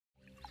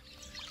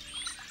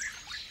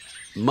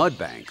Mud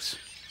banks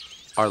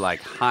are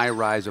like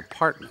high-rise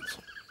apartments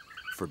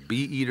for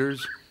bee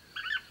eaters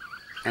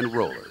and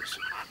rollers.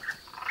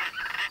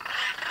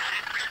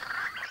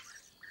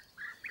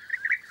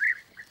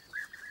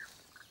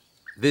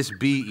 This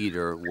bee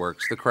eater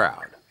works the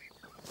crowd,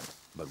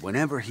 but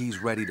whenever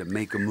he's ready to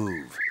make a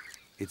move,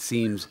 it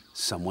seems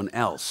someone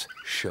else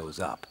shows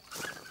up.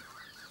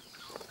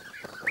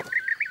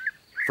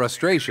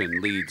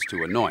 Frustration leads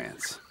to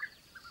annoyance.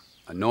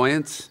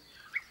 Annoyance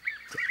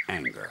to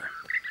anger.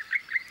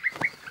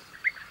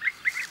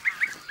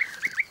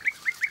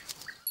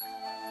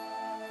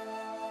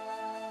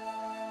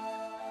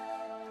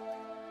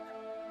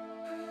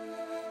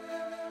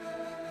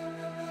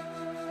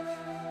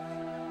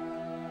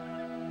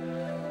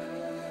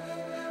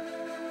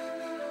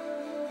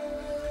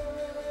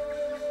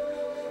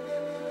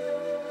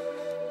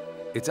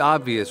 It's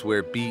obvious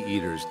where bee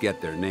eaters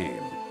get their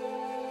name.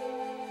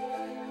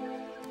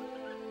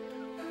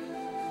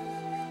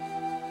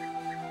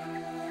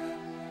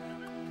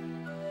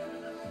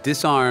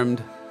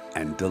 Disarmed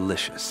and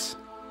delicious.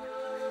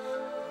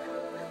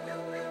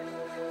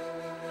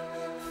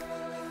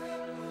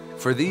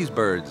 For these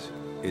birds,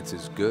 it's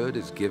as good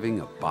as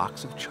giving a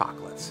box of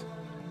chocolates.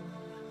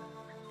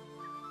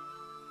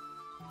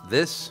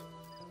 This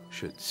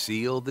should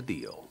seal the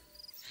deal.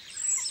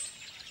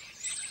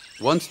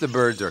 Once the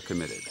birds are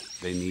committed,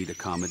 they need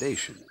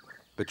accommodation.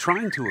 But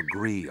trying to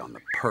agree on the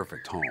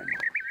perfect home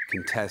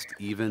can test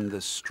even the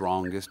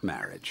strongest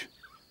marriage.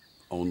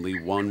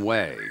 Only one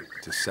way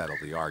to settle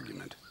the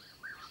argument.